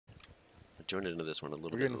joined into this one a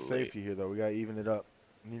little We're bit getting late. safety here, though. We gotta even it up.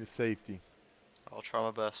 We need a safety. I'll try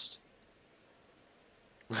my best.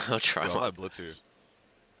 I'll try. Yo, I might blitz here.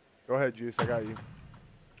 Go ahead, Juice. I got you.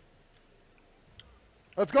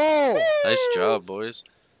 Let's go! Nice job, boys.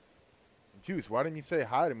 Juice, why didn't you say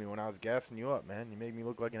hi to me when I was gassing you up, man? You made me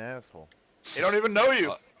look like an asshole. He don't even know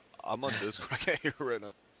you. I'm on Discord. I can't hear right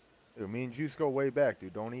now. Dude, me and Juice go way back,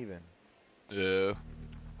 dude. Don't even. Yeah.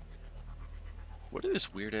 What are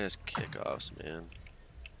these weird ass kickoffs, man?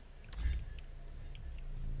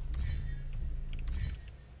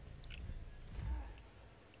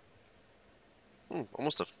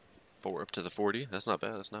 Almost a 4 up to the 40. That's not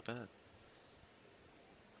bad. That's not bad.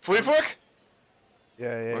 Flea flick?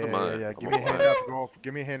 Yeah. What am I? Give I'm me a on hand fire. up.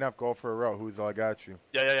 Give me a hand up. Go for a route. Who's all I got you?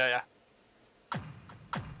 Yeah.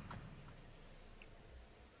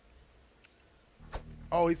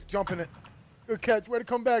 Oh, he's jumping it. Good catch. Way to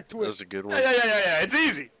come back to That it. was a good one. Yeah. It's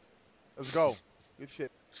easy. Let's go. Good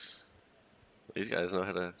shit. These guys know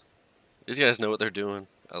how to. These guys know what they're doing.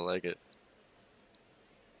 I like it.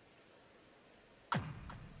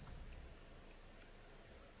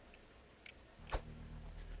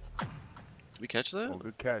 Did we catch that? Oh,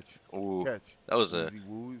 good catch. Ooh, Catch. that was a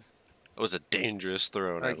Woozy woos. dangerous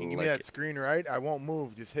throw, and All I right, can you give like me that it. screen right? I won't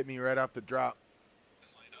move. Just hit me right off the drop.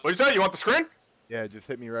 What'd you say? You want the screen? Yeah, just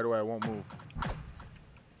hit me right away. I won't move.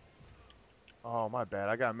 Oh, my bad.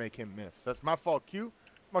 I gotta make him miss. That's my fault, Q.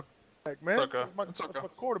 It's my quarterback, man. okay. That's my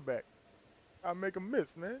quarterback. I make him miss,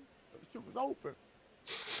 man. That shit was open.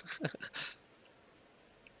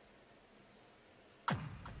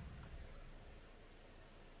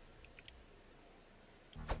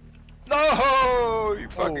 No, you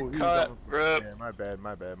fucking he was cut. on some- Rip. Yeah, my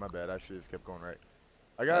bad. I should have just kept going right.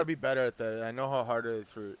 I gotta be better at that. I know how hard it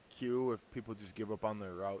is for Q if people just give up on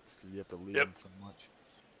their routes because you have to lead Yep. them so much.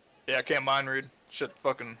 Yeah, I can't mind read. Shit,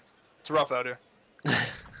 fucking, it's rough out here.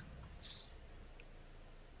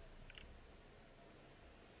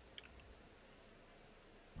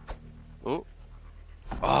 Oh,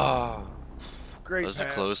 ah, Great that was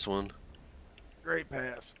pass. a close one. Great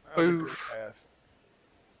pass. That was a great Oof. pass.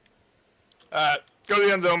 Alright, go to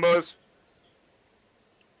the end zone, boys.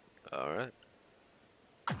 All right.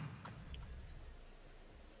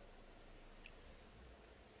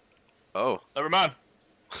 Oh. Never mind.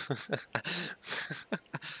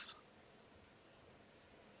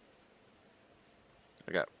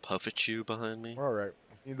 I got Puffachew behind me. All right.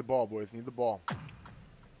 Need the ball, boys. Need the ball.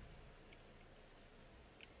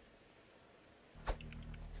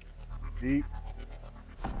 Deep.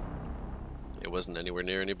 It wasn't anywhere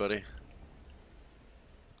near anybody.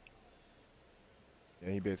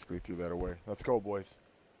 Yeah, he basically threw that away. Let's go, boys.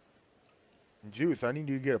 And Juice, I need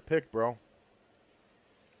you to get a pick, bro.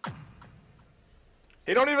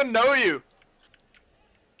 He don't even know you.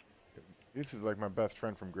 This is like my best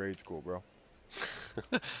friend from grade school, bro.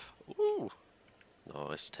 Ooh.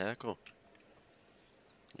 Nice tackle.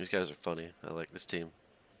 These guys are funny. I like this team.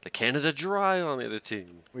 The Canada Dry on the other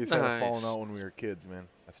team. We just had a falling Nice. out when we were kids, man.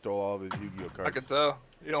 I stole all of his Yu-Gi-Oh cards. I can tell.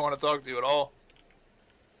 You don't want to talk to you at all.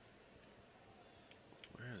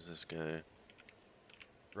 Where is this guy?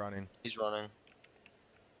 Running. He's running.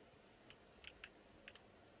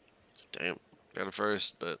 Damn. Got it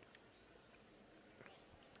first, but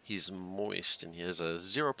he's moist and he has a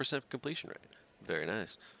 0% completion rate. Very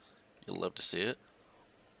nice. You'll love to see it.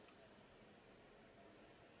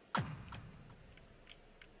 I'm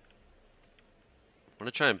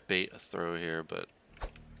gonna try and bait a throw here, but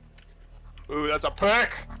Ooh, that's a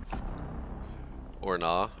pick. or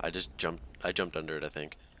nah. I jumped under it, I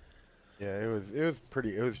think. Yeah, it was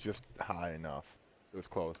pretty. It was just high enough. It was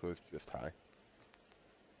close. It was just high.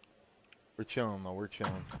 We're chilling though. We're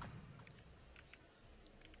chilling.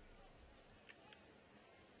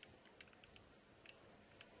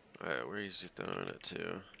 Alright, where is he throwing it to?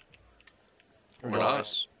 Here we We're go.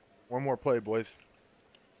 not. One more play, boys.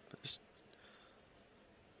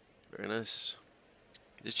 Very nice.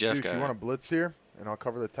 This Jeff Juice, guy. you want a blitz here, and I'll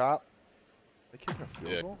cover the top. They kicking a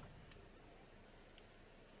field Yeah. goal?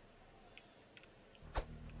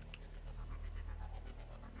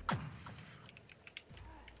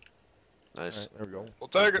 Nice. Alright, there we go. We'll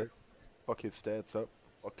take it. Fuck his stats up.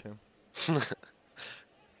 Fuck him.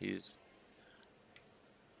 He's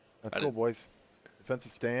Let's I go, didn't- boys.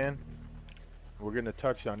 Defensive stand. We're getting a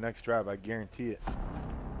touchdown next drive. I guarantee it.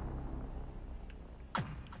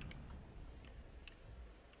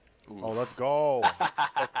 ooh, Oh, let's go.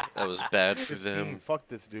 that was bad for 15. them. Fuck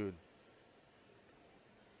this dude.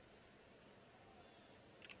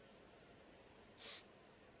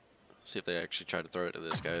 See if they actually try to throw it to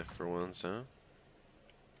this guy for once, huh?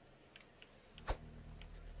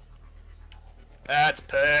 That's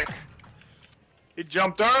pick. He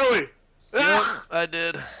jumped early. Yep, Ah! I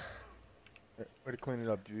did. Way to clean it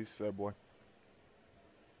up, Juice, boy.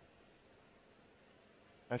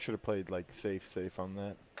 I should have played like safe on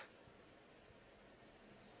that.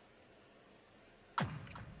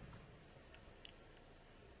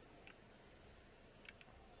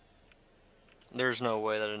 There's no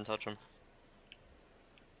way that didn't touch him.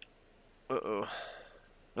 Uh-oh.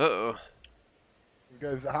 Uh-oh. You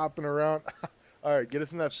guys are hopping around. All right, get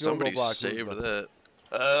us in that field Somebody goal block. saved that.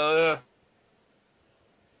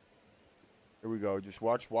 Here we go. Just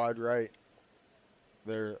watch wide right.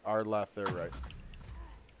 There, our left, their right.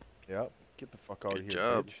 Yep. Get the fuck out of Good here,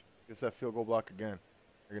 job. bitch. Get that field goal block again.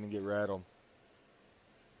 They're gonna get rattled.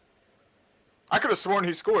 I could have sworn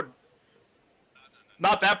he scored.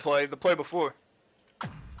 Not that play, the play before.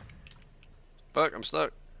 Fuck, I'm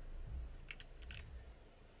stuck.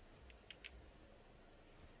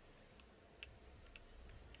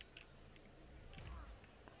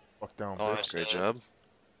 Fuck down, Oh, bitch. nice. Great Yeah. job.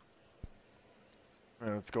 All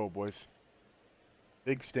right, let's go, boys.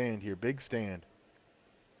 Big stand here. Big stand.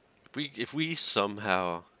 If we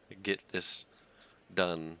somehow get this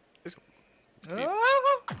done,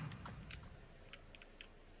 Ah!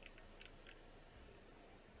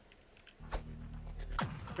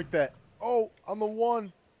 Pick that. Oh, I'm a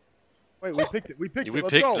 1. Wait, we picked it. We picked yeah, it. we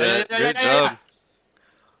Let's picked go. that. Yeah, Great yeah, yeah, job.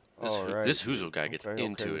 This, All right, this dude. Huzo guy gets Okay,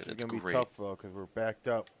 into okay, it. this It's is gonna great. be tough though, cause we're backed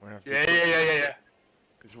up. We're gonna have to Yeah, be yeah, quick. yeah, yeah, yeah.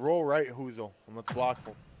 Just roll right, Huzo, and let's block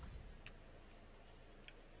them.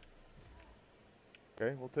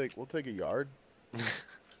 Okay, we'll take a yard. Yeah,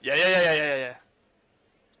 yeah, yeah, yeah, yeah, yeah.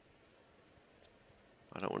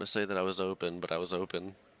 I don't want to say that I was open, but I was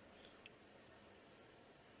open.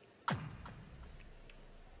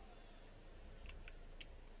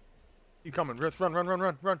 You coming? Run,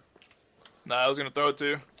 run. Nah, I was gonna throw it to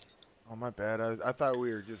you. Oh my bad. I thought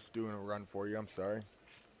we were just doing a run for you. I'm sorry.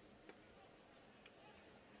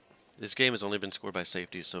 This game has only been scored by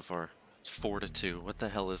safeties so far. It's 4-2. What the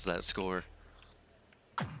hell is that score?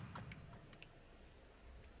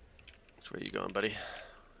 Which way are you going, buddy?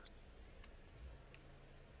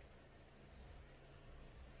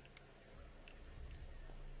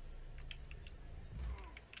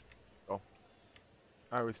 All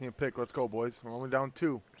right, we just need a pick. Let's go, boys. We're only down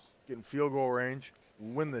 2. Getting field goal range.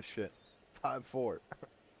 Win this shit. 5-4.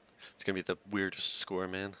 It's gonna be the weirdest score,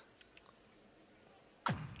 man.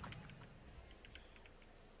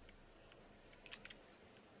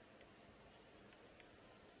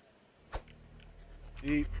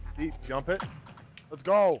 Deep, jump it. Let's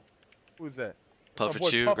go. Who's that? Puff Oh, at boy,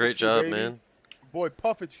 you. Puff Great at you, job, baby. man. Boy,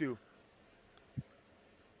 puff at you.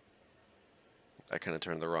 I kind of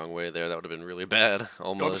turned the wrong way there. That would have been really bad. Go with the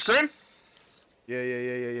Almost. screen?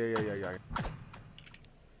 Yeah.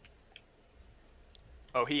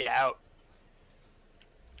 Oh, he out.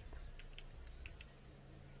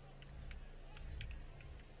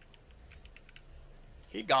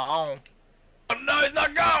 He gone. Oh, no, he's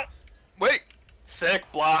not gone. Wait. Sick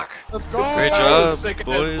block. Let's go. Great That job, was sick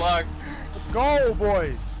boys. ass block. Let's go,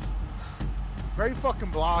 boys. Great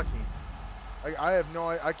fucking blocking. I have no.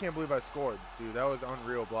 I can't believe I scored, dude. That was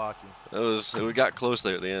unreal blocking. We got close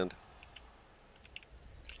there at the end.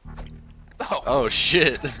 Oh, Oh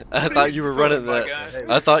shit! I thought you were running my that.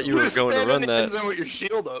 guy. I thought you You're were just going to standing run in the end that. zone with your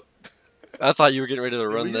shield up. I thought you were getting ready to Did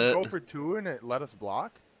run we just go that. for 2 and it let us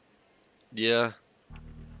block? Yeah.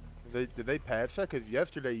 Did they patch that? Cause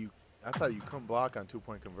yesterday I thought you couldn't block on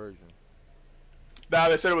 2-point conversion. Nah,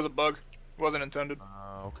 they said it was a bug. It wasn't intended.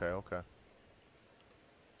 Okay.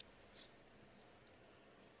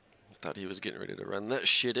 Thought he was getting ready to run that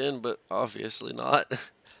shit in, but obviously not.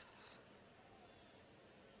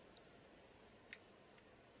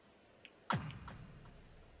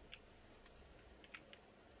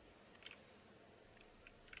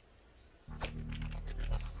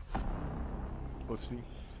 Pussy.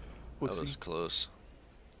 That was close.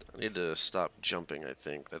 I need to stop jumping, I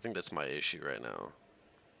think. I think that's my issue right now.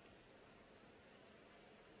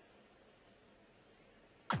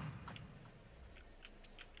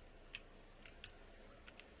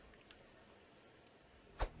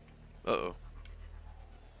 Uh-oh.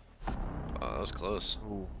 Oh, that was close.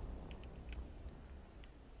 Ooh.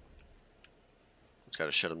 Just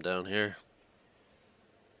gotta shut him down here.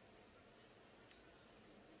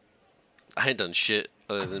 I ain't done shit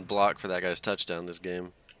other than block for that guy's touchdown this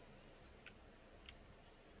game.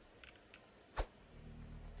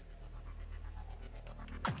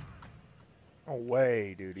 No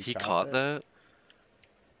way, dude. He caught that?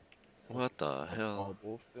 What the Oh, hell?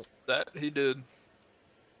 bullshit. That he did.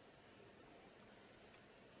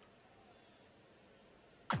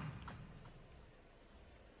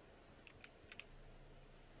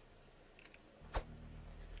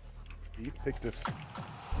 You pick this.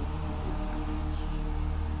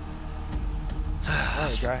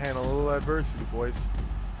 Alright, gotta handle a little adversity, boys.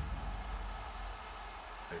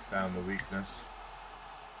 They found the weakness.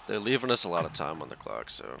 They're leaving us a lot of time on the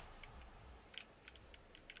clock, so.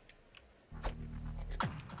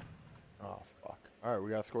 Oh, fuck. Alright,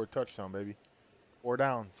 we gotta score a touchdown, baby. 4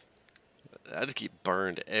 downs. I just keep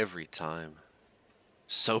burned every time.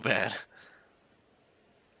 So bad.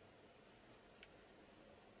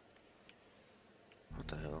 What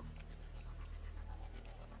the hell?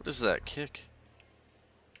 What is that kick?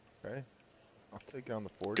 Okay. I'll take it on the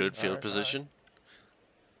 40. Good field Alright, position.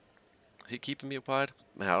 Is he keeping me wide?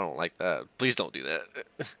 Man, I don't like that. Please don't do that.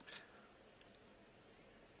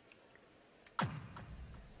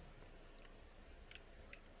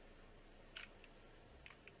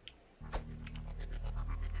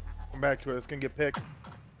 Come back to it. It's gonna get picked.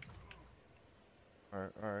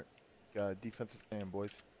 Alright, alright. Got a defensive stand,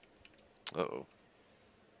 boys. Uh-oh.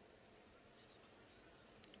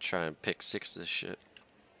 Try and pick 6 this shit.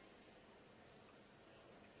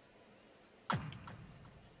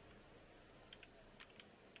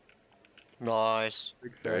 Nice.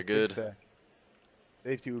 Big sack, Very big good. sack.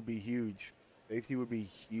 Safety would be huge. Safety would be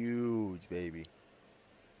huge, baby.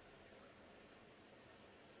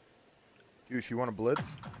 Juice, you want to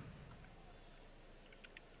blitz?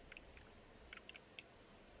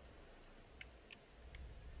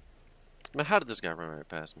 Man, how did this guy run right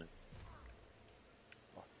past me?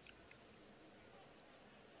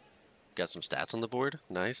 Got some stats on the board.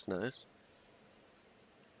 Nice, nice.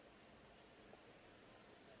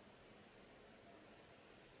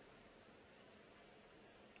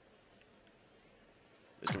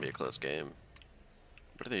 It's gonna be a close game.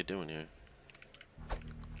 What are they doing here?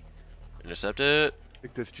 Intercept it.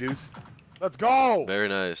 Pick this, Juice. Let's go! Very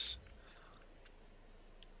nice.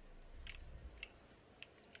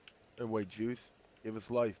 Hey, wait, Juice. Give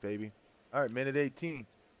us life, baby. Alright, minute 18.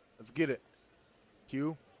 Let's get it.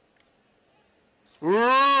 Q.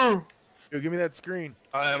 Yo, give me that screen.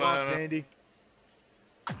 Come on, Andy.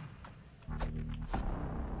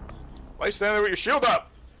 Why you standing there with your shield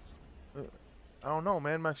up? I don't know,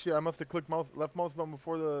 man. My shit. I must have clicked left mouse button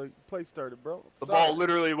before the play started, bro. The Sorry. ball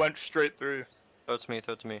literally went straight through. Throw it to me,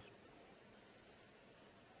 throw it to me.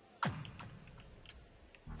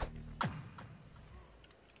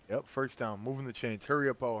 Yep, first down. Moving the chains. Hurry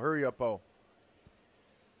up, O. Hurry up, O.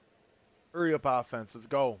 Hurry up, offense. Let's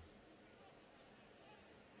go.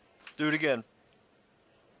 Do it again.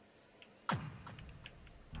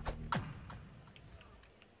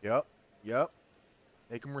 Yep, yep.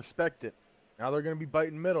 Make them respect it. Now they're going to be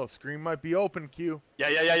biting middle. Screen might be open, Q. Yeah.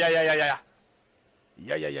 Yeah, yeah, yeah, yeah, yeah,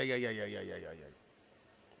 yeah, yeah, yeah.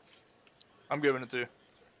 I'm giving it to you.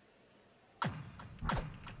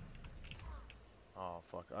 Oh,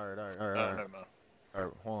 fuck. All right, all right, all right, No, all right. never mind. All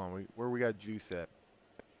right, hold on. Where we got Juice at?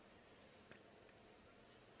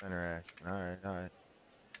 Center action. All right, all right.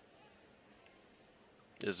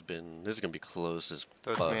 This is gonna be close as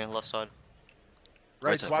Throw it fuck. to me on left side.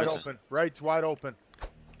 Right's side, wide right side. open. Right's wide open.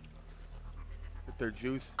 Get their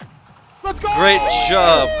Juice. Let's go! Great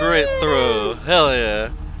job, great throw. Hell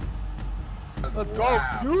yeah. Let's go,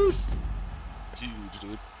 Wow. Juice! Huge,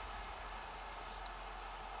 dude.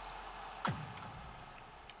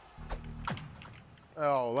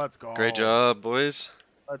 Oh, let's go. Great job, boys.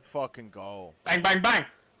 Let's fucking go. Bang, bang, bang.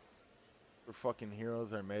 We're fucking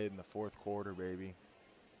heroes are made in the fourth quarter, baby.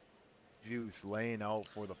 Juice laying out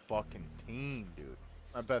for the fucking team, dude.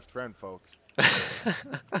 My best friend, folks.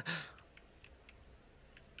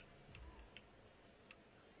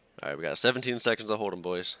 Alright, we got 17 seconds to hold them,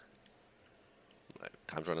 boys. Alright,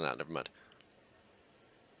 time's running out, never mind.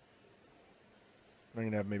 I'm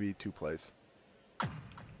gonna have maybe 2 plays.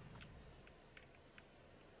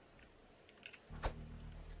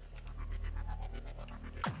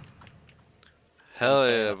 Hell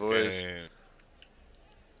yeah, Let's boys. game.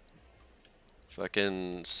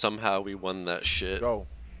 Fucking somehow we won that shit. Go.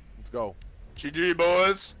 Let's go. GG,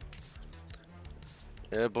 boys.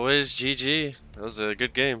 Yeah, boys, GG. That was a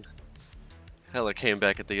good game. Hella came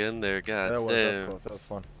back at the end there, god That was damn. close. That was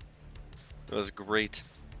fun. That was great.